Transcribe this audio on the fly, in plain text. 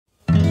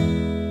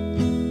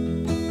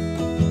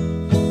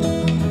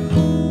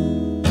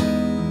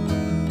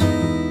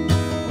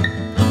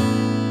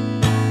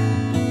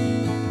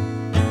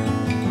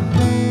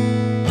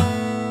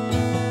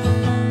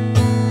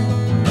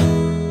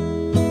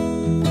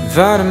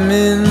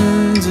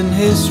vitamins and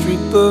history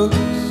books,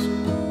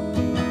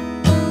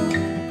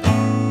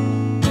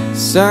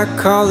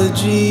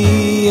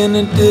 psychology and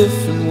a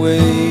different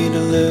way to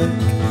look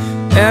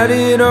at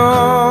it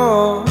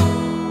all.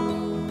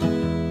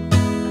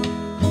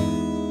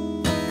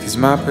 'Cause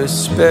my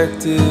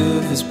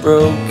perspective is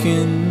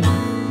broken.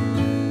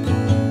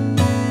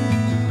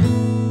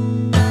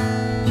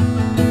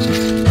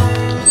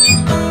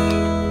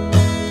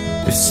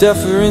 If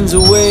suffering's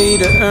a way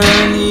to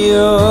earn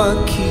your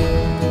keep,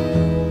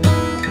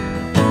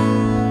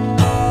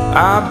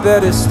 I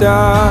better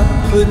start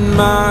putting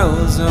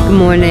miles on. Good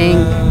morning.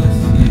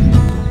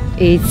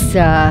 It's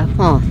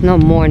well, not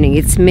morning.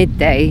 It's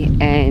midday,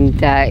 and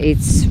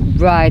it's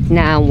right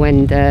now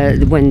when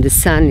the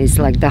sun is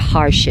like the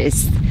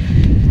harshest.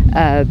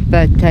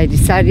 But I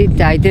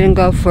decided I didn't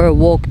go for a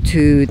walk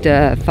to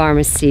the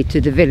pharmacy, to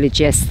the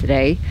village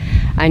yesterday.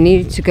 I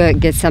needed to go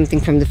get something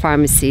from the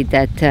pharmacy,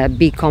 that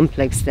B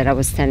complex that I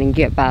was telling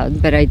you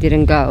about, but I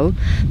didn't go.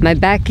 My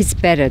back is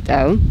better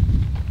though.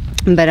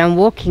 But I'm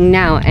walking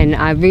now, and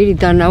I really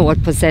don't know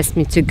what possessed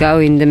me to go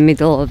in the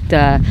middle of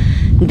the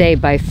day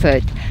by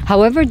foot.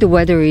 However, the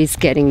weather is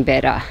getting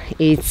better.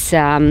 It's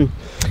I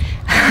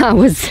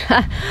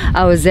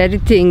was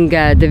editing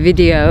the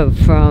video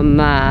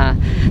from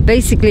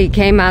basically it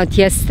came out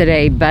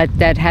yesterday, but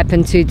that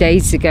happened 2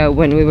 days ago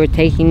when we were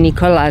taking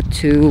Nicola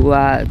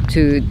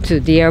to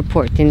the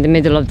airport in the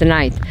middle of the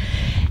night,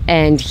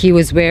 and he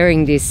was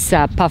wearing this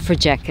puffer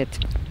jacket.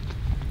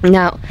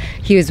 Now,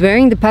 he was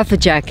wearing the puffer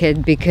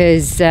jacket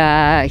because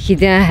he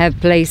didn't have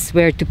place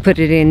where to put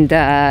it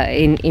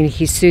in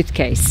his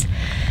suitcase.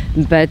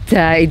 But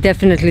it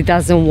definitely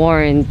doesn't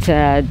warrant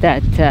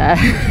that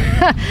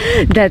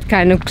that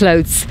kind of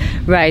clothes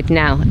right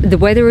now. The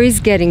weather is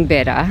getting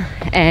better,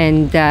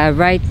 and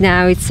right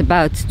now it's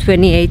about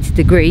 28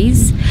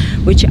 degrees,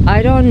 which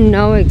I don't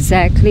know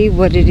exactly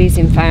what it is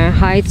in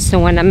Fahrenheit. So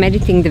when I'm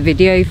editing the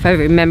video, if I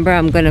remember,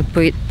 I'm gonna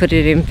put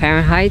it in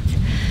Fahrenheit.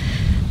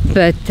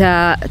 But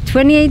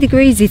 28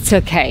 degrees, it's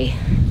okay.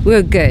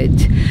 We're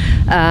good.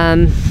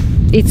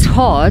 It's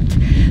hot,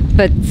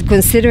 but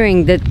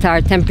considering that our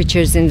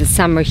temperatures in the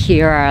summer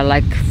here are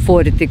like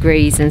 40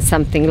 degrees and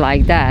something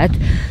like that,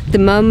 the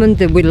moment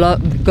that we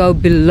go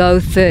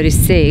below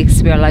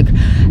 36, we're like,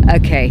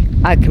 okay,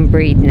 I can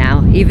breathe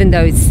now. Even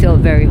though it's still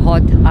very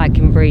hot, I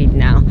can breathe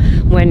now.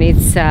 When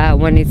it's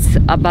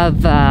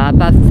above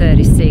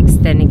 36,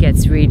 then it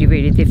gets really,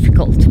 really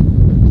difficult.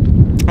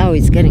 Oh,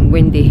 it's getting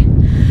windy.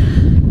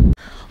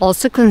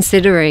 Also,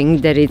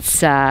 considering that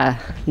it's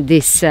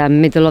this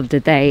middle of the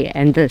day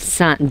and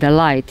the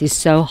light is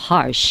so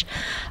harsh,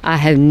 I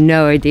have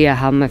no idea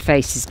how my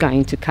face is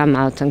going to come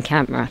out on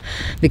camera,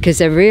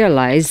 because I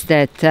realized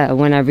that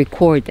when I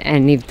record,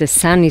 and if the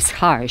sun is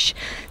harsh,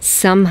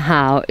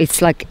 somehow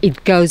it's like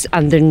it goes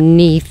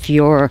underneath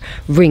your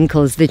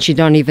wrinkles that you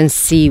don't even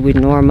see with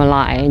normal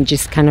eye, and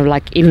just kind of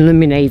like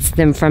illuminates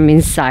them from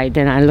inside,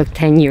 and I look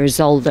 10 years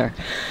older.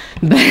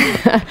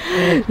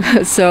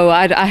 So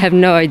I have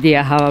no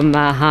idea how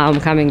I'm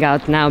coming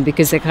out now,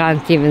 because I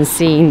can't even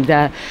see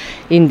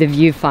in the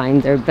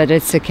viewfinder, but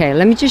it's okay.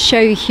 Let me just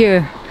show you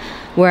here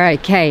where I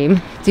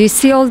came. Do you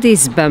see all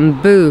this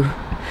bamboo?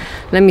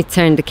 Let me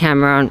turn the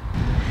camera on,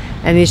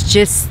 and it's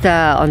just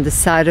on the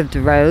side of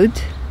the road,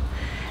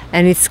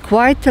 and it's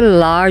quite a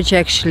large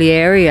actually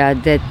area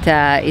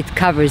that it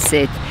covers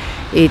it.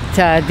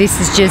 This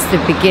is just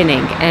the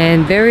beginning,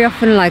 and very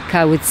often, like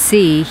I would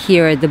see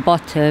here at the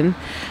bottom,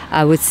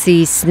 I would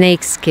see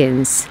snake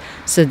skins.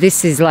 So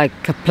this is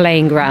like a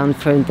playing ground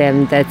for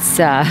them. That's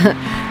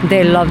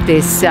they love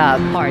this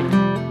part.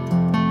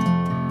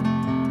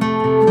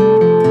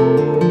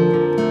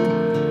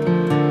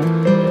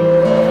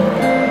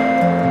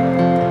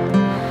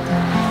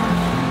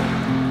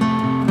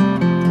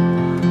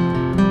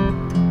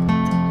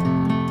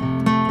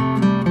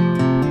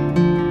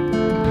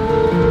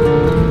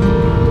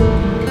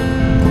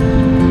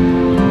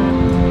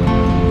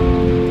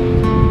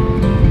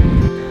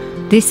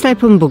 This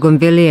type of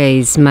bougainvillea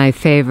is my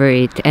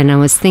favorite, and I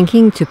was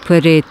thinking to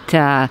put it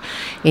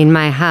in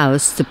my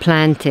house, to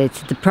plant it.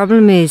 The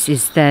problem is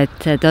that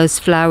those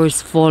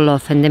flowers fall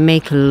off and they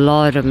make a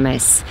lot of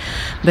mess.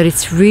 But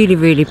it's really,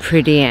 really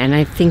pretty, and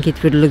I think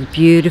it would look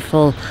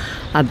beautiful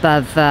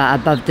above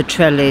the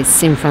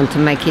trellis in front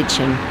of my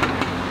kitchen.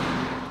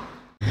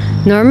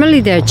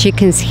 Normally there are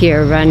chickens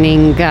here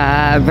running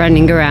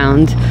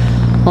around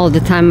all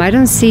the time. I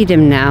don't see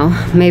them now.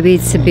 Maybe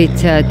it's a bit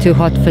too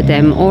hot for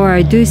them, or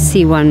I do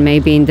see one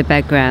maybe in the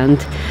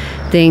background.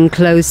 They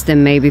enclose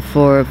them maybe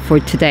for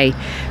today,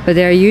 but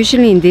they're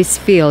usually in this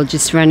field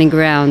just running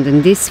around,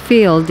 and this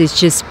field is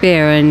just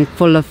bare and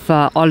full of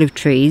olive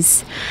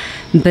trees.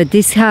 But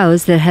this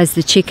house that has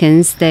the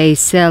chickens, they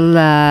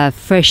sell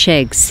fresh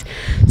eggs,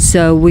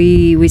 so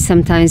we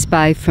sometimes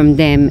buy from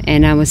them.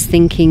 And I was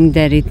thinking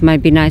that it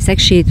might be nice,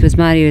 actually it was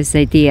Mario's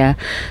idea,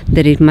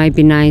 that it might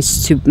be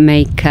nice to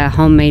make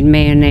homemade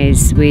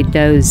mayonnaise with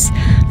those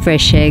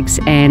fresh eggs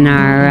and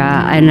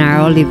our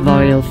olive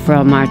oil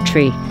from our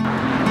tree.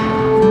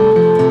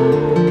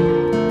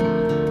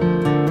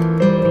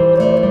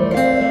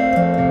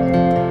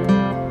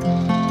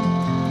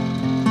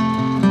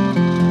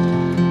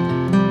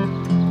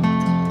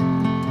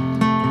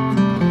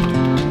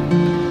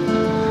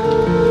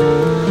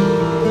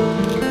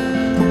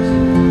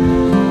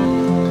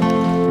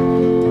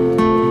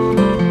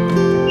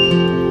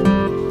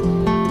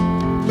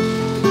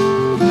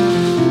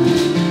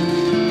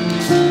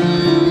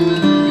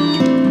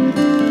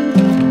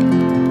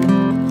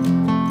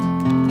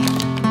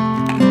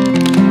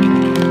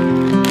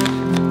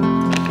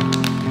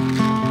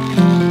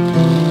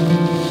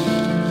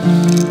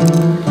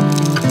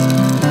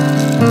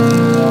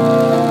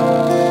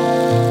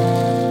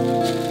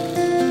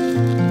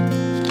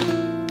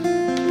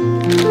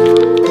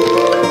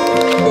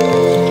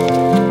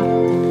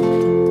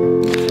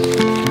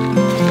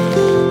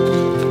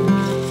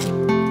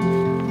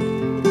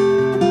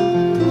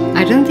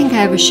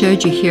 ever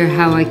showed you here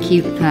how I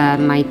keep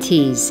my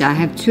teas. I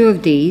have two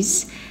of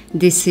these.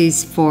 This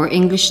is for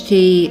English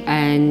tea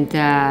and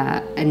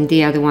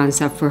the other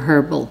ones are for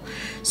herbal.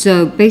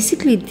 So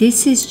basically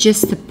this is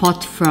just a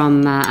pot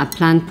from a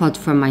plant pot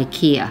from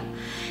IKEA,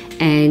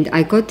 and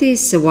I got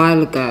this a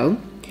while ago.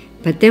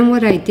 But then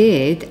what I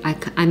did,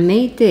 I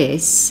made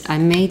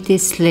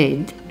this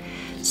lid.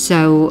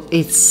 So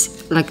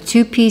it's like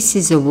two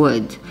pieces of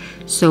wood.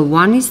 So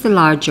one is the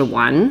larger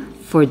one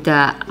for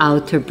the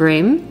outer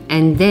brim,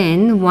 and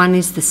then one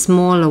is the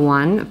smaller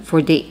one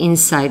for the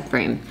inside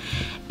brim.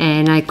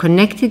 And I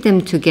connected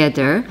them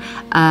together.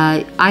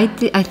 I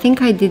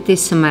think I did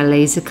this on my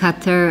laser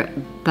cutter,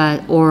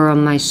 or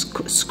on my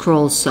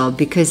scroll saw,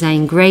 because I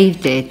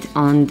engraved it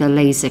on the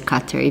laser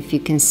cutter. If you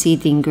can see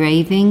the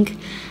engraving,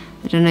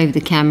 I don't know if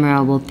the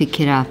camera will pick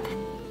it up.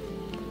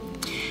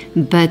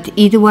 But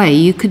either way,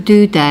 you could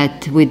do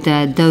that with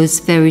those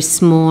very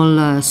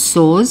small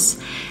saws.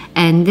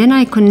 And then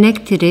I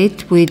connected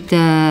it with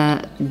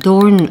the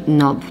door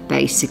knob,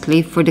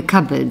 basically, for the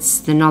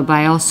cupboards. The knob,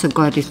 I also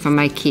got it from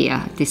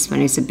IKEA. This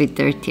one is a bit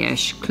dirty, I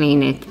should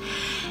clean it.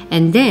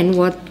 And then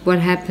what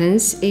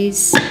happens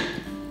is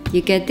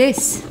you get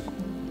this.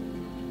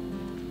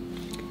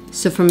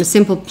 So from a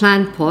simple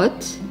plant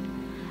pot,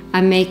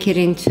 I make it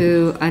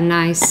into a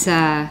nice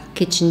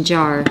kitchen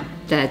jar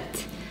that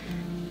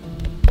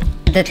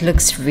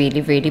looks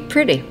really, really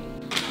pretty.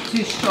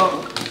 Too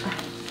strong.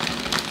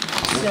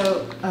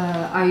 So,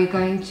 are you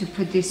going to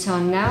put this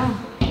on now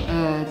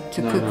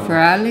to cook for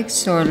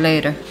Alex, or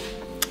later?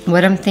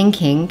 What I'm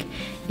thinking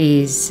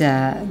is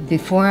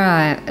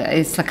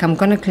it's like I'm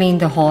gonna clean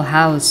the whole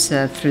house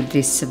through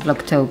this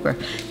Vlogtober.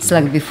 It's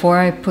like before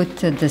I put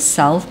the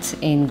salt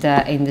in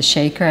the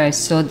shaker, I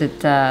saw that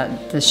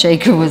the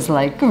shaker was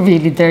like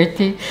really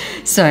dirty,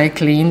 so I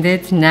cleaned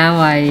it. Now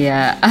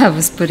I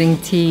was putting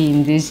tea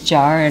in this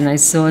jar, and I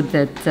saw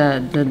that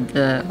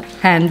the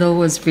handle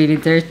was really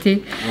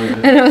dirty. Oh,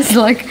 yeah. And I was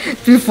like,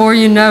 before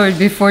you know it,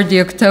 before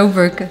the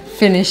Vlogtober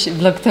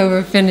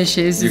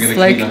finishes, it's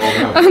like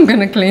I'm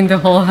gonna clean the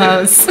whole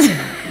house.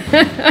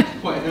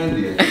 Quite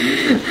handy,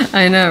 actually.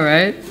 I know,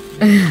 right?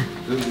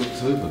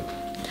 Vlogtober.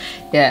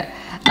 Yeah.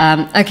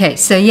 Okay,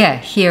 so yeah,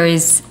 here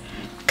is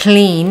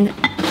clean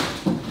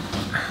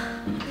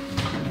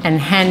and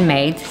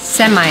handmade,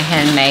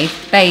 semi-handmade.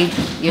 Babe,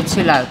 you're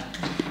too loud.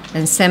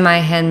 And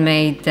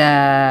semi-handmade.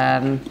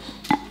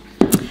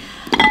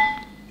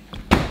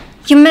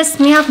 You messed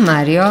me up,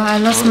 Mario. I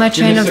lost my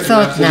train of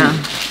thought now.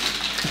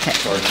 Okay.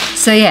 Sorry.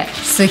 So yeah,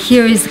 so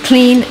here is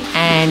clean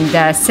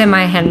and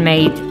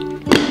semi-handmade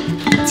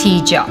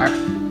tea jar.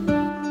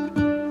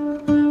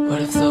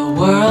 What if the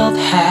world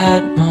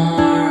had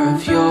more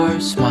of your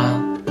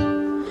smile?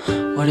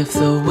 What if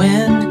the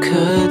wind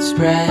could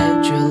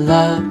spread your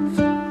love?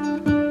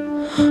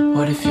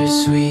 What if your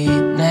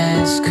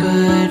sweetness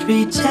could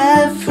reach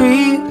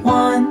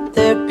everyone?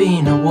 There'd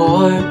be no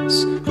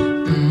wars.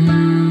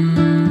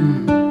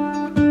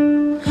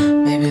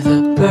 Maybe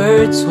the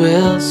birds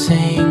will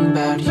sing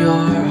about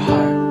your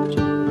heart.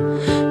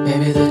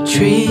 Maybe the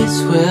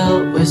trees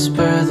will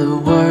whisper the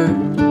word.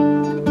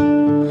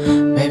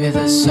 Maybe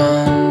the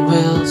sun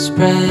will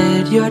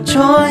spread your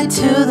joy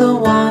to the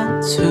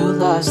ones who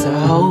lost their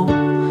hope.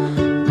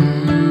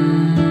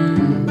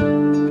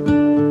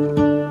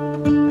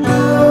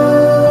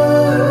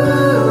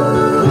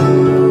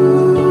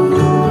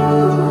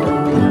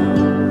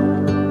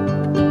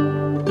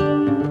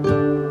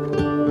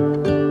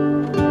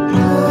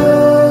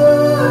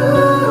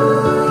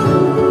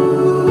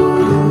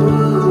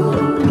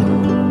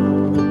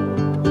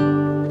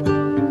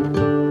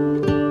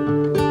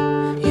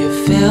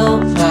 Fill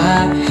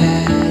my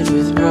head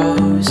with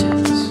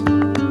roses.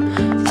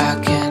 I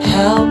can't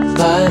help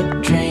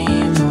but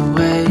dream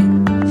away,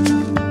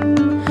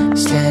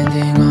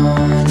 standing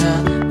on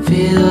a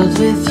field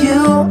with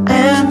you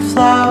and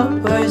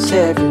flowers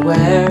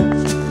everywhere.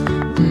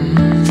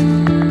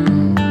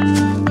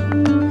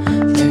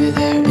 Maybe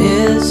there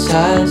is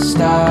a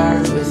star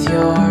with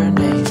your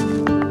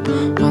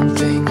name. One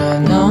thing I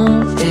know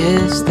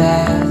is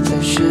that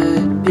there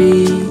should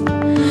be.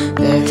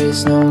 There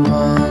is no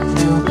one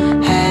who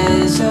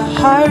has a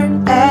heart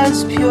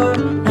as pure,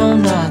 no,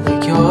 not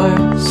like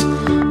yours.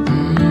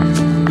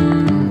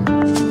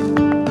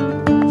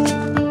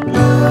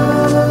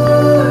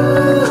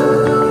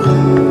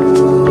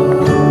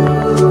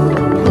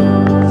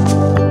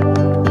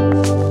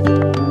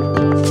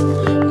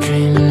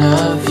 Dreaming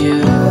of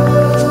you.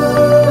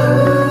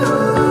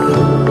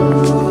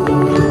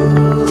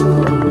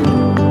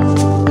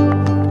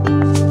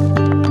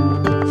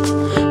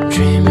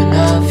 Dreaming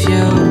of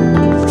you.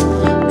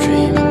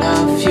 Dreaming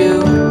of you.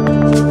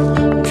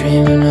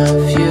 Dreaming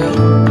of you.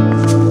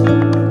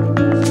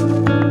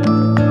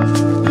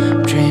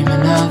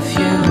 Dreaming of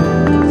you.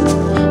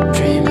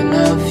 Dreaming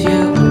of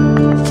you.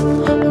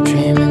 I'm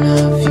dreaming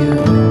of you.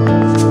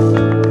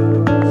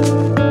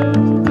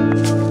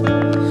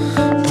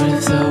 What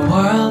if the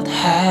world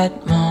had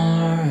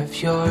more of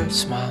your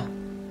smile?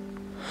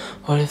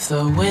 What if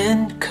the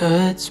wind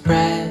could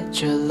spread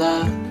your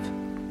love?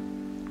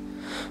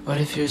 What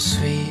if your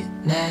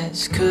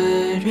sweetness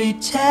could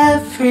reach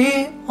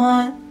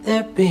everyone?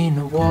 There'd be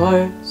no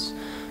wars.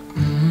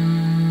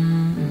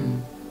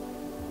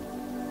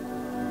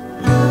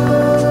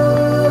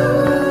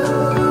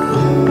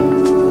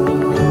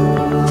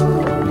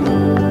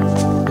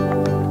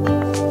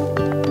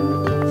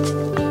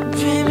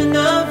 Dreaming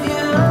of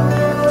you.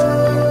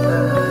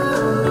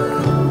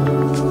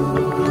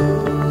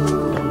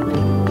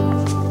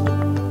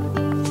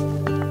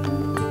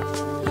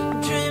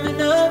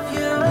 Dreaming of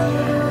you.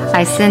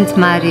 I sent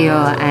Mario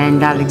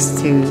and Alex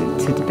to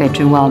the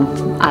bedroom. Well,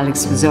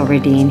 Alex was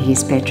already in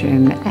his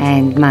bedroom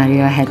and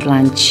Mario had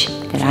lunch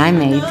that I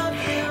made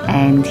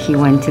and he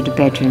went to the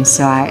bedroom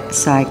so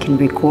I can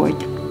record.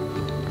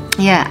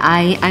 Yeah,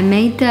 I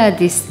made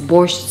this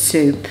borscht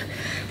soup,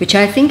 which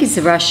I think is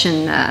a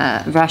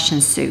Russian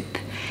soup.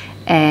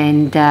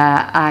 And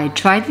I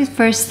tried it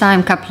first time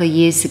a couple of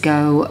years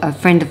ago. A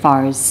friend of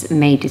ours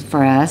made it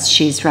for us.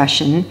 She's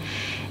Russian,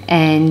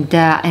 and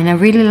I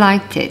really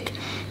liked it.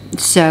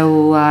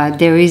 So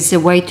there is a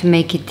way to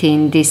make it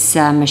in this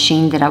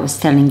machine that I was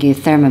telling you,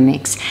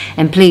 Thermomix.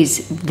 And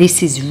please,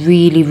 this is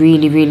really,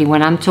 really, really,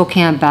 when I'm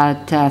talking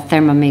about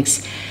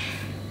Thermomix,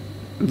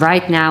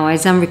 right now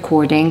as I'm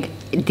recording,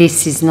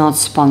 this is not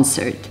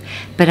sponsored.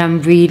 But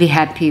I'm really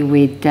happy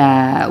with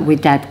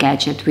that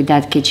gadget, with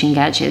that kitchen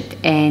gadget.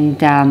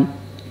 And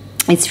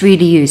it's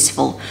really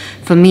useful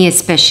for me,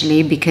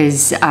 especially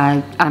because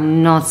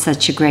I'm not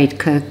such a great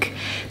cook.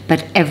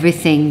 But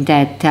everything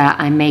that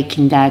I make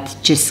in that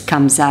just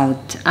comes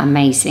out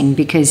amazing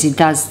because it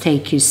does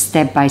take you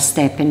step by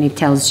step and it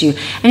tells you,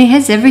 and it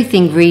has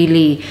everything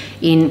really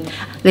in.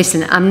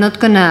 Listen, I'm not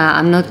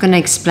gonna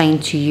explain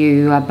to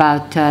you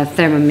about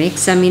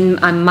Thermomix. I mean,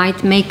 I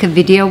might make a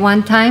video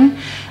one time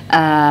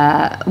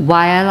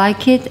why I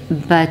like it,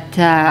 but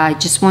I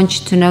just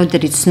want you to know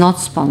that it's not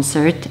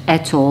sponsored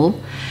at all,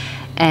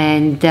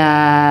 and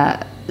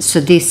so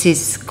this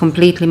is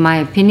completely my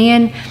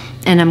opinion.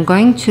 And I'm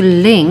going to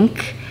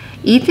link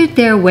either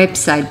their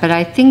website, but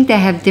I think they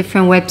have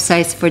different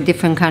websites for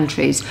different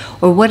countries.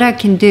 Or what I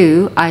can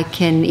do,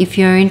 if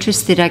you're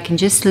interested, I can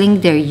just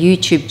link their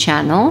YouTube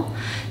channel,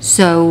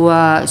 so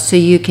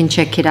you can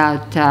check it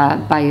out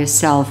by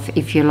yourself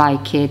if you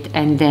like it,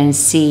 and then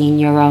see in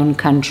your own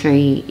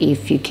country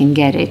if you can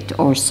get it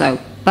or so.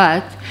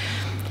 But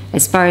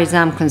as far as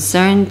I'm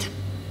concerned,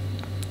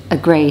 a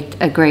great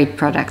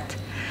product.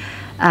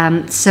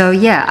 So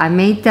yeah, I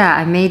made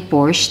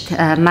borscht.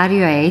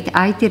 Mario ate.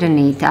 I didn't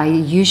eat. I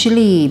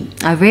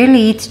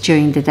rarely eat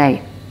during the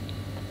day.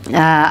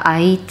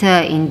 I eat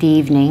in the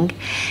evening.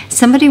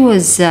 Somebody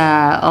was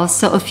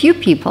also, a few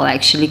people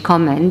actually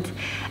comment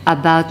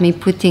about me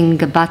putting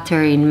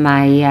butter in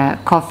my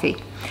coffee.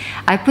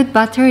 I put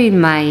butter in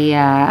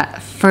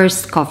my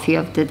first coffee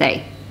of the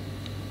day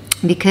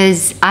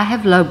because I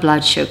have low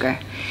blood sugar.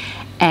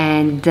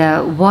 And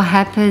what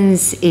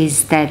happens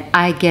is that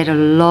I get a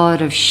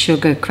lot of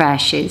sugar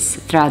crashes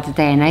throughout the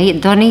day, and I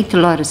don't eat a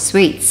lot of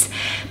sweets,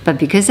 but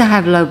because I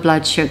have low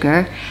blood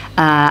sugar,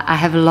 I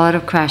have a lot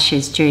of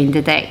crashes during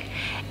the day.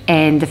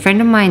 And a friend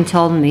of mine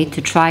told me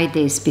to try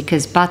this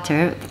because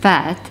butter,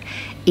 fat,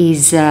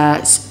 is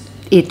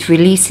it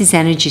releases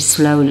energy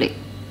slowly.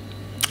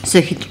 So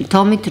he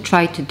told me to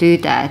try to do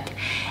that,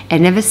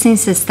 and ever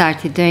since I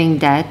started doing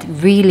that,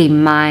 really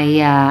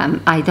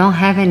I don't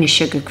have any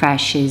sugar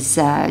crashes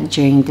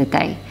during the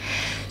day.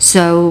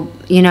 So,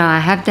 you know, I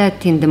have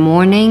that in the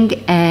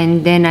morning,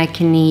 and then I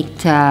can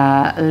eat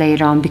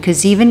later on,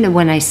 because even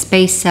when I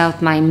space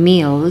out my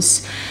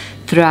meals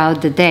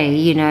throughout the day,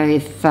 you know,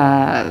 if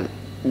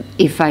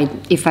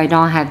I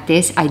don't have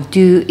this,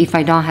 if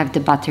I don't have the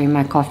butter in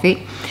my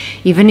coffee,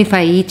 even if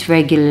I eat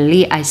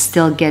regularly, I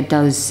still get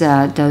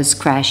those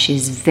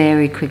crashes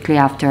very quickly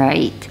after I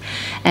eat.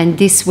 And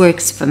this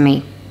works for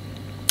me.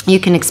 You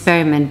can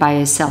experiment by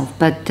yourself,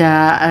 but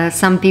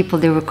some people,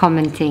 they were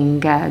commenting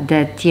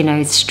that, you know,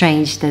 it's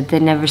strange that they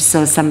never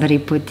saw somebody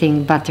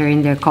putting butter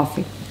in their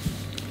coffee.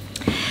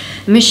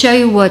 Let me show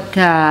you what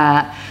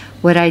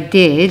I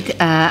did.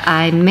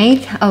 I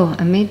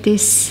made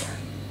this.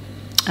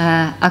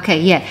 Okay,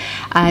 yeah,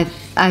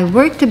 I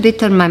worked a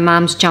bit on my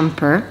mom's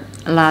jumper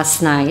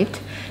last night.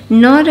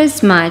 Not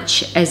as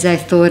much as I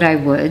thought I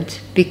would,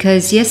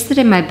 because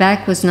yesterday my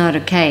back was not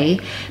okay,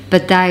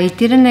 but I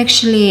didn't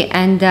actually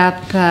end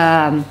up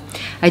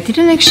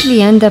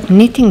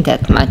knitting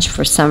that much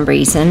for some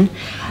reason.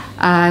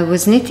 I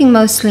was knitting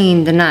mostly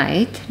in the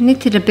night,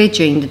 knitted a bit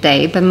during the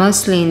day, but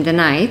mostly in the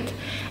night,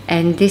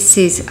 and this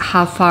is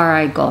how far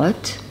I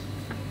got.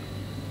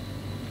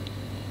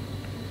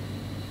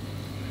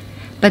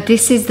 But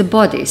this is the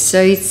body,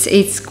 so it's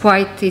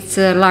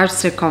a large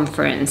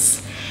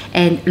circumference.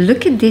 And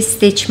look at this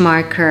stitch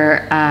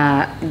marker,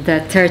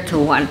 the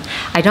turtle one.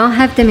 I don't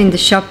have them in the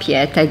shop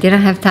yet. I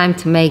didn't have time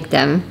to make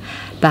them.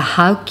 But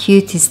how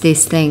cute is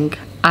this thing?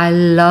 I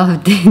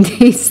love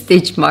these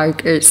stitch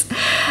markers.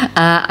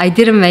 I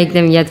didn't make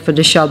them yet for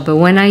the shop, but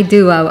when I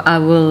do, I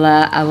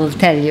will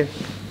tell you.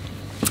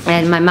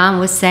 And my mom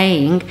was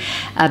saying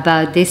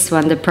about this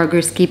one, the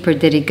Progress Keeper,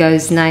 that it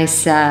goes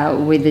nice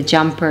with the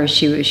jumper.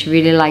 She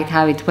really liked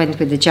how it went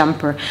with the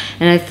jumper.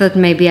 And I thought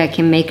maybe I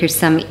can make her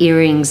some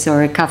earrings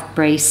or a cuff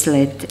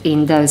bracelet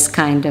in those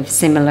kind of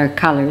similar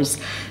colors.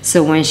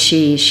 So when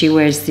she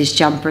wears this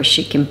jumper,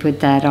 she can put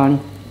that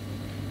on.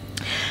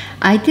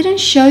 I didn't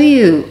show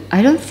you,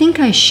 I don't think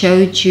I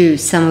showed you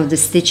some of the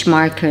stitch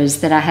markers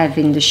that I have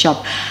in the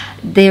shop.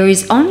 There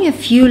is only a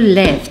few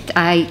left.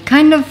 I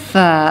kind of,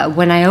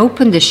 when I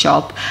opened the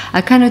shop,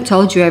 I kind of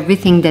told you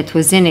everything that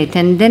was in it.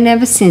 And then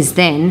ever since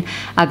then,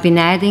 I've been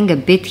adding a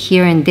bit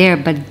here and there,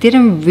 but I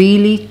don't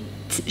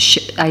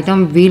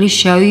really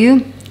show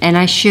you. And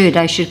I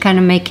should kind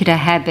of make it a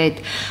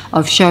habit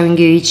of showing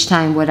you each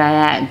time what I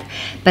add.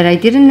 But I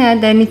didn't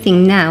add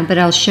anything now, but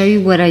I'll show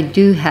you what I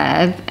do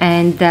have.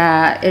 And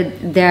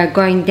they're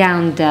going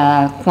down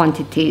the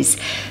quantities.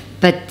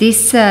 But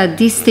this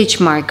stitch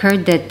marker,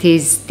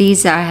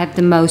 these I have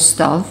the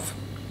most of.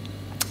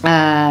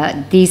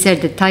 These are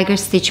the Tiger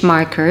Stitch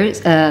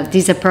markers.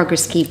 These are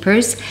Progress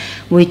Keepers,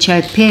 which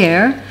I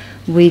pair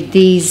with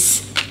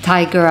these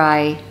Tiger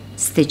Eye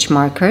stitch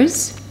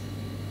markers.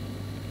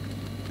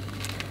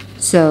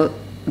 So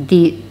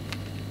the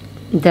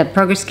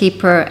Progress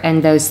Keeper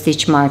and those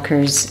stitch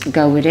markers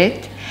go with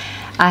it.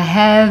 I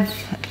have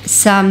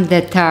some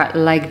that are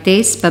like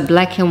this, but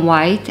black and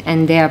white,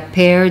 and they are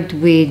paired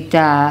with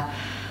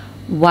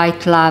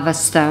white lava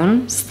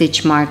stone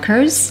stitch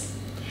markers.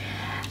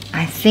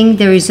 I think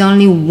there is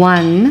only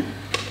one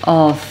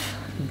of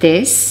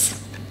this.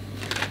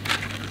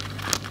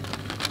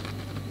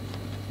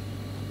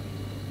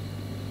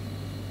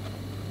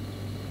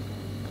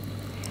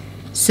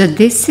 So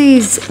this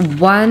is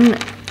one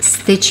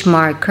stitch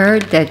marker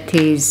that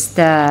is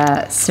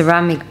the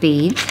ceramic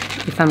bead,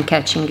 if I'm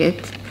catching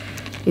it.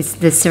 It's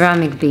the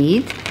ceramic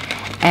bead,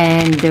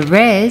 and the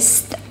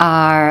rest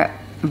are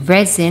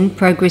resin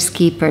Progress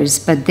Keepers,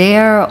 but they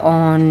are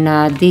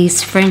on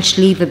these French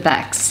lever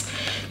backs.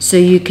 So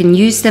you can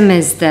use them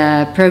as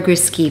the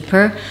Progress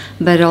Keeper,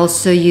 but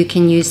also you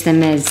can use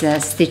them as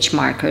stitch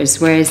markers,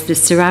 whereas the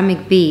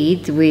ceramic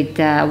bead with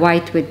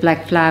white with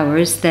black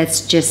flowers,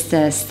 that's just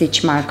a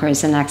stitch marker,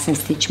 as an accent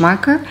stitch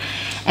marker.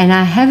 And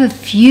I have a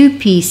few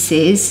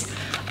pieces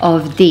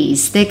of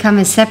these. They come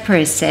in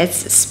separate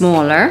sets,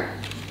 smaller.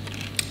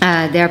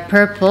 They're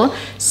purple.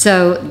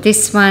 So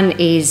this one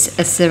is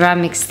a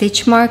ceramic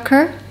stitch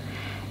marker,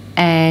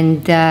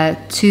 and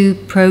two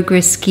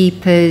Progress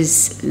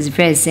Keepers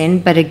resin,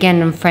 but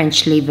again on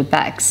French lever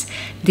backs.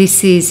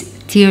 This is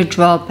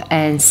teardrop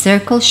and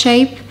circle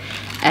shape,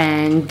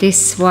 and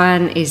this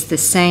one is the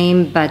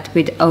same but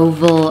with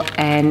oval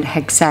and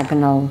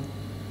hexagonal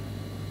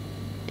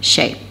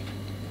shape.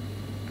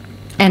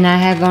 And I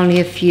have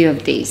only a few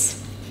of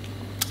these.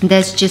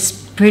 That's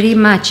just pretty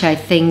much, I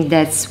think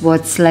that's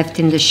what's left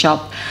in the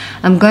shop.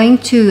 I'm going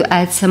to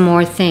add some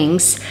more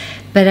things,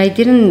 but I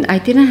didn't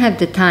have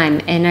the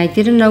time, and I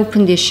didn't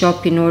open this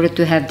shop in order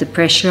to have the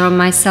pressure on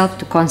myself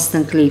to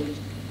constantly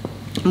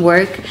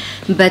work.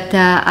 But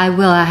I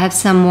will. I have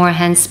some more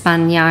hand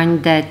spun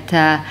yarn that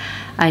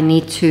I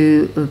need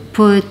to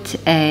put,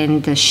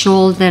 and the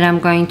shawl that I'm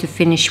going to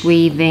finish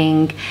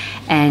weaving,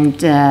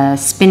 and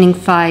spinning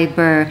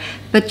fiber.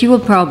 But you will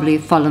probably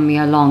follow me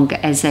along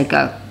as I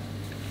go.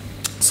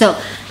 So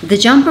the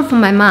jumper for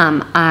my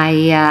mom,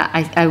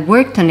 I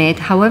worked on it.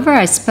 However,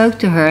 I spoke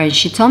to her and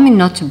she told me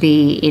not to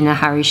be in a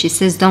hurry. She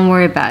says, don't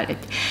worry about it.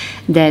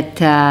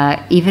 That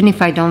even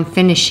if I don't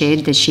finish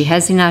it, that she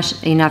has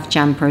enough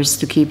jumpers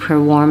to keep her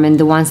warm, and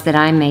the ones that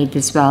I made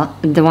as well,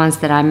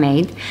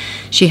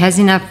 she has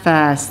enough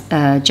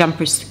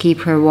jumpers to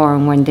keep her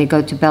warm when they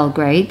go to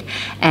Belgrade,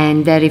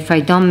 and that if I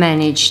don't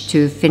manage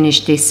to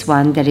finish this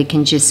one, that it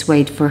can just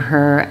wait for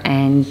her,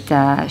 and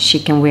she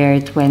can wear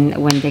it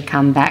when they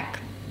come back.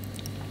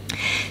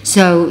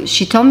 So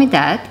she told me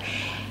that.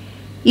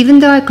 Even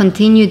though I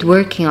continued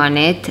working on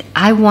it,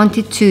 I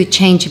wanted to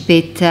change a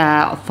bit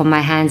for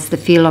my hands, the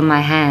feel on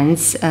my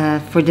hands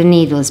for the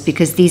needles,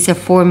 because these are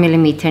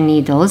 4mm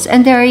needles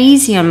and they're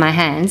easy on my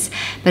hands,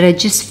 but I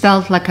just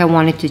felt like I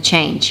wanted to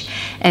change.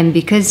 And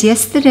because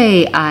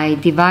yesterday I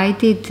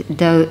divided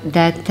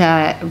that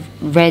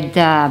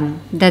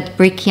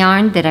brick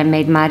yarn that I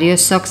made Mario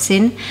socks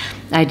in,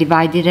 I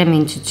divided them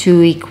into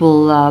 2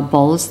 equal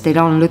balls. They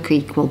don't look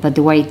equal, but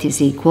the weight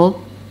is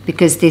equal,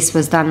 because this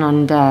was done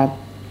on the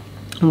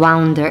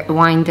winder,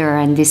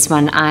 and this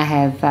one I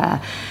have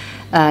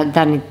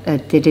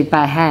did it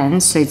by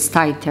hand, so it's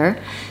tighter.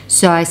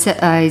 So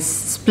I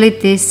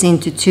split this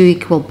into 2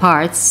 equal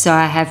parts, so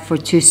I have for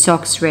 2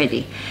 socks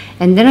ready.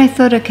 And then I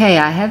thought, okay,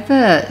 I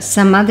have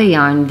some other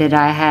yarn that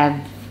I have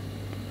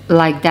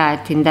like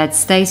that in that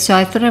state, so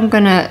I thought I'm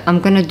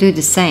gonna do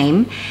the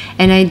same,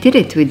 and I did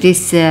it with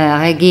this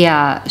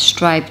Regia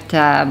striped,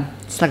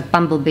 it's like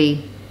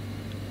bumblebee,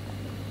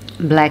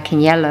 black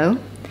and yellow.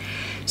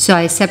 So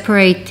I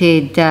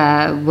separated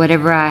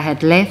whatever I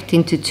had left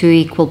into 2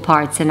 equal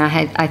parts, and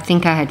I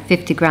think I had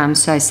 50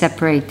 grams, so I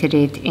separated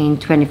it in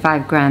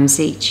 25 grams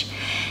each.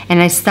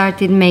 And I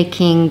started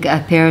making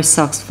a pair of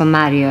socks for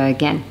Mario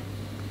again.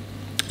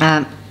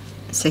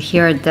 So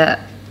here are the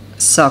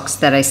socks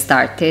that I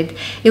started.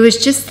 It was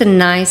just a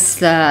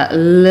nice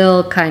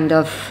little kind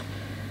of,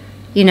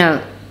 you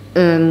know,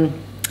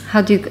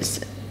 how do you,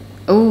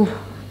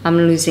 oh, I'm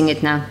losing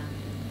it now.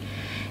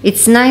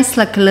 It's nice,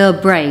 like a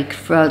little break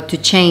to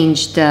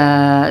change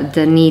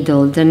the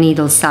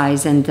needle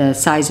size and the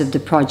size of the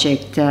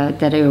project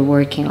that I was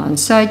working on.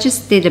 So I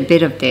just did a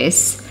bit of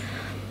this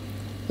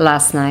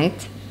last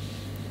night.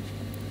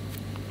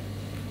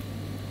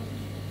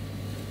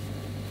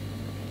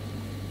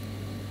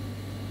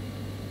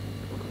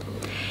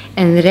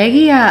 And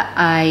Regia,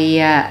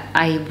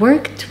 I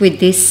worked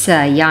with this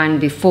yarn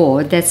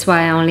before, that's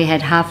why I only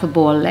had half a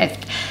ball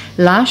left.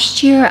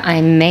 Last year I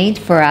made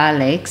for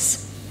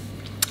Alex,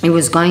 it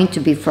was going to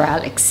be for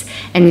Alex,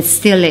 and it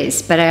still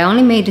is, but I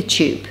only made a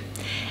tube.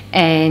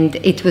 And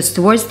it was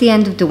towards the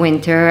end of the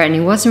winter and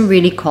it wasn't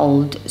really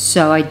cold,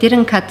 so I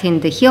didn't cut in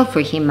the heel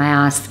for him. I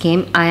asked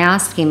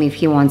him if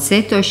he wants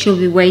it or should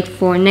we wait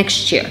for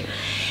next year.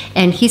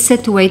 And he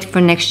said to wait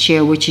for next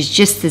year, which is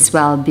just as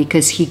well,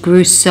 because he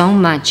grew so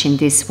much in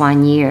this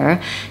 1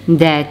 year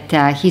that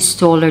he's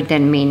taller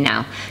than me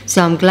now.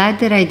 So I'm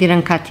glad that I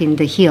didn't cut in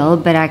the heel,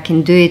 but I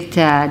can do it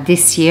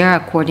this year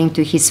according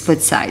to his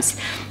foot size.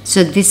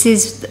 So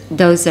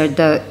those are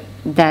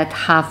that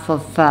half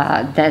of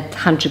that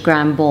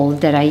 100-gram ball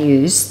that I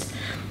used,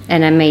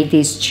 and I made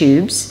these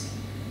tubes.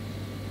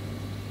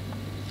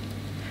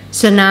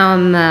 So now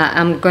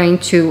I'm going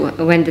to,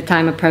 when the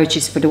time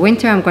approaches for the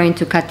winter, I'm going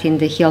to cut in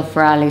the heel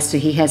for Alex so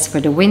he has for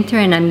the winter,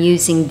 and I'm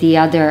using the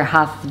other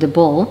half of the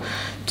ball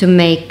to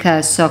make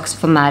socks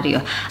for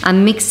Mario.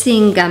 I'm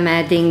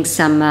adding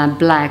some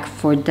black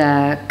for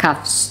the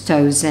cuffs,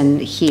 toes and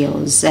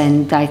heels,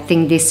 and I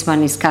think this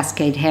one is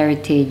Cascade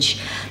Heritage,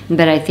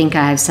 but I think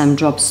I have some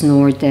drops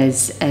Nord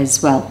as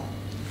well.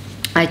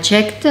 I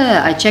checked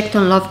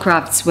on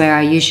Lovecrafts, where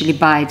I usually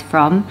buy it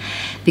from,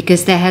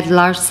 because they had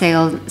large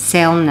sale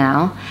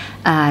now.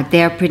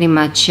 They are pretty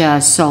much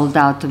sold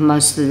out of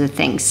most of the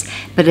things,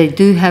 but I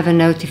do have a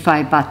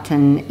notify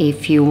button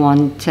if you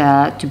want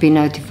to be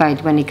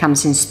notified when it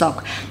comes in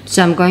stock.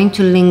 So I'm going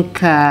to link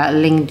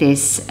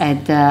this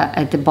at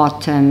the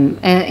bottom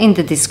in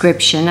the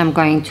description. I'm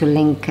going to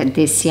link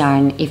this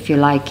yarn if you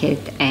like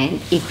it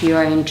and if you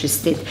are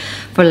interested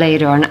for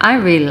later on. I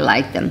really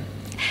like them.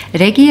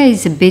 Regia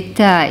is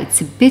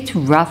it's a bit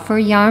rougher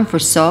yarn for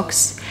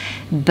socks,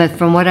 but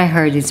from what I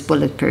heard, it's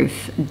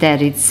bulletproof.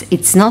 That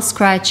it's not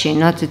scratchy,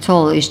 not at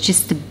all. It's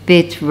just a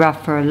bit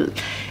rougher.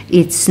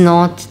 It's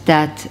not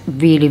that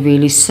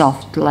really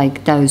soft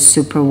like those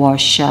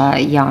superwash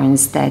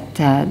yarns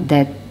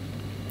that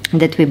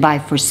we buy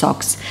for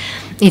socks.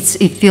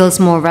 It feels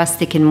more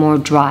rustic and more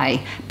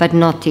dry, but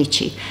not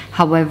itchy.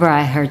 However,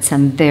 I heard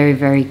some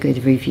very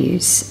good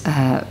reviews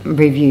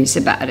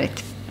about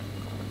it.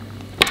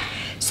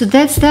 So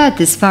that's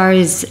that as far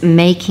as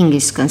making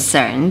is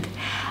concerned.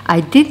 I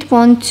did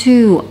want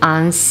to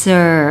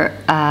answer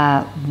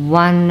to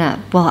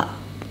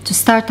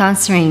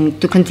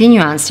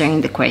continue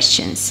answering the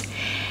questions.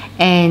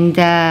 And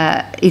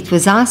it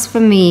was asked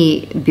for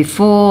me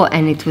before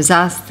and it was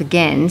asked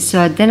again.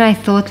 So then I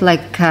thought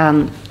like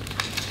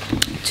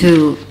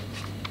to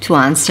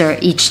answer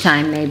each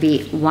time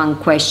maybe one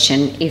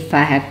question if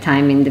I have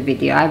time in the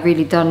video. I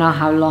really don't know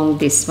how long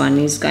this one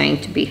is going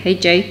to be. Hey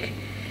Jake.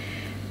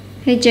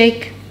 Hey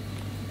Jake,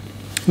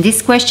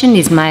 this question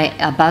is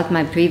about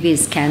my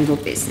previous candle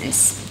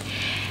business,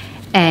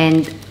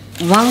 and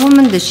one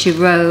woman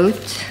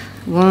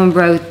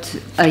wrote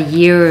a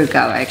year ago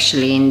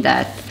actually in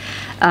that.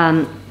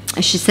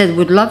 She said,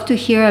 would love to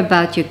hear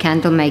about your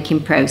candle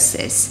making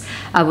process.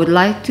 I would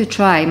like to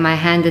try my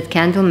hand at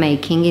candle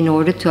making in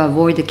order to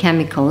avoid the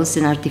chemicals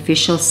and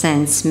artificial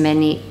scents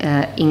many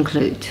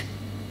include.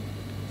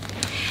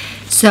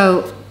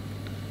 So,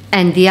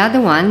 and the other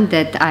one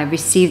that I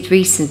received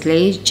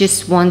recently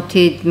just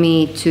wanted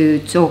me to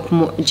talk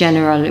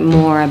generally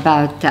more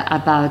about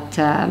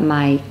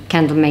my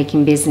candle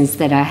making business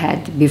that I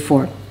had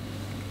before.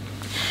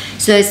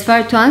 So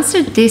to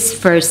answer this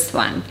first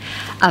one,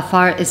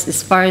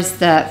 as far as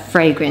the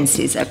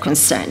fragrances are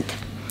concerned,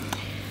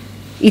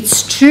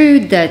 it's true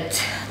that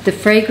the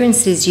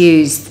fragrances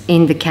used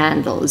in the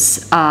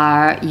candles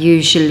are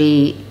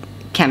usually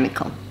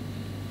chemical.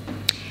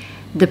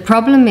 The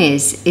problem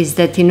is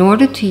that in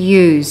order to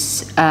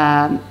use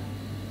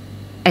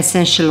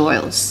essential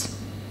oils,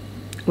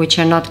 which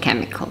are not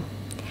chemical,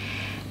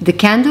 the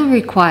candle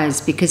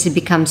requires, because it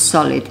becomes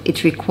solid,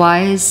 it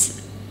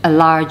requires a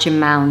large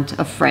amount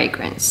of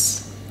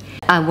fragrance.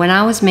 When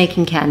I was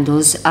making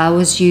candles, I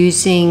was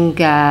using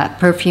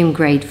perfume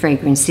grade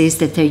fragrances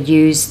that are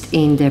used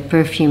in the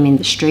perfume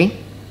industry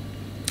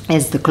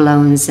as the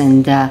colognes,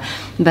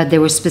 but they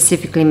were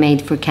specifically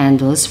made for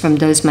candles from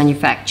those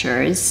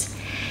manufacturers.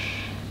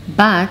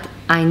 But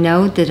I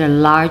know that a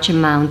large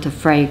amount of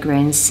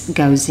fragrance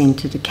goes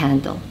into the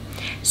candle.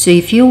 So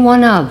if you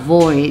want to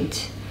avoid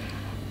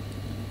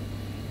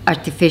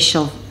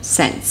artificial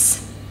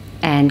scents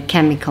and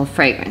chemical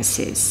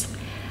fragrances,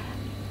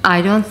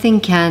 I don't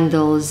think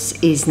candles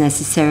is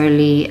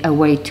necessarily a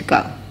way to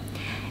go.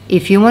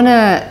 If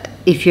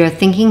you're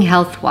thinking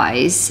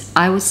health-wise,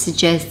 I would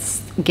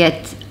suggest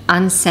get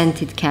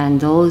unscented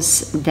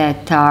candles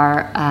that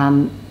are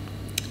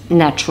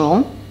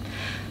natural,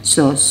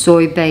 so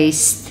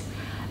soy-based,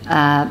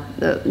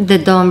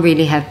 that don't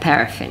really have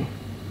paraffin.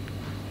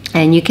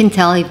 And you can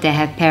tell if they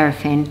have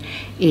paraffin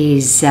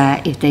is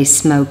if they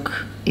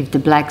smoke, if the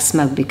black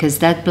smoke, because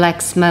that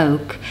black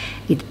smoke,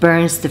 it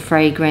burns the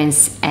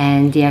fragrance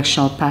and the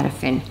actual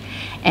paraffin.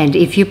 And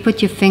if you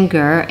put your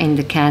finger in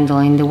the candle,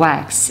 in the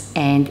wax,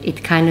 and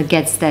it kind of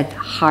gets that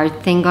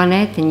hard thing on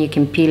it and you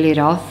can peel it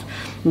off,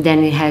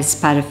 then it has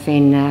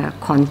paraffin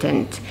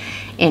content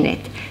in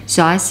it.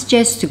 So I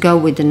suggest to go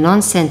with the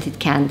non-scented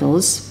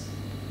candles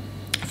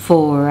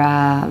for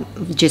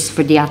just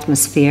for the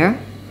atmosphere,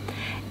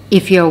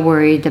 if you're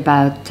worried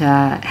about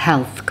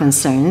health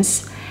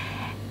concerns.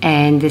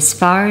 And as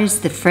far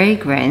as the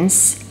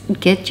fragrance,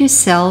 get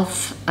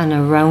yourself an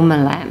aroma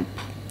lamp.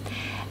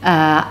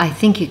 I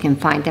think you can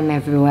find them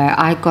everywhere.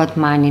 I got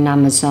mine in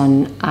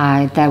Amazon.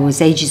 That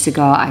was ages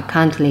ago. I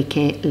can't link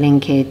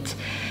it.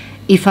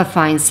 If I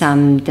find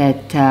some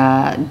that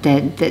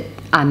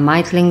I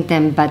might link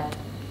them, but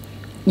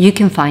you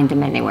can find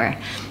them anywhere.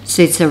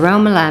 So it's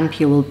aroma lamp.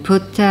 You will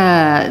put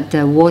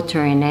the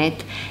water in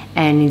it,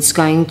 and it's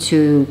going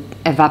to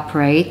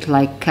evaporate,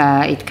 like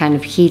it kind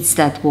of heats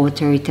that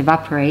water, it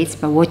evaporates.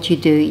 But what you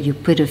do, you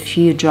put a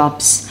few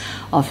drops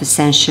of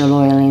essential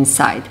oil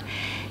inside.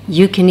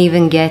 You can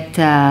even get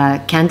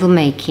candle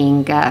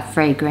making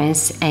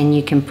fragrance, and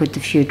you can put a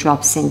few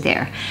drops in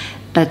there.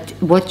 But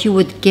what you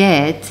would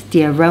get,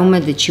 the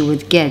aroma that you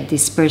would get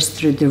dispersed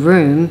through the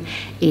room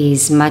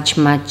is much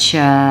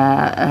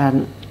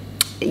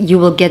you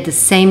will get the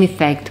same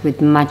effect with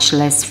much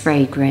less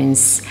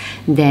fragrance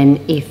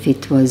than if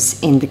it was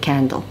in the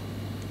candle.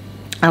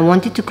 I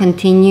wanted to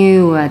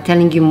continue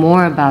telling you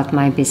more about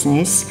my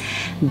business,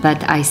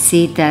 but I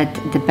see that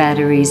the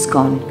battery is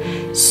gone.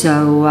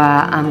 So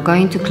I'm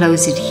going to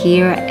close it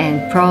here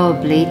and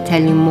probably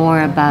tell you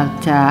more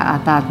about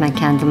my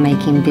candle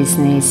making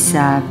business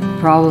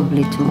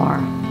probably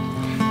tomorrow.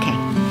 Okay,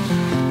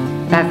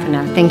 bye for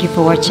now. Thank you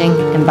for watching,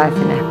 and bye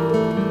for now.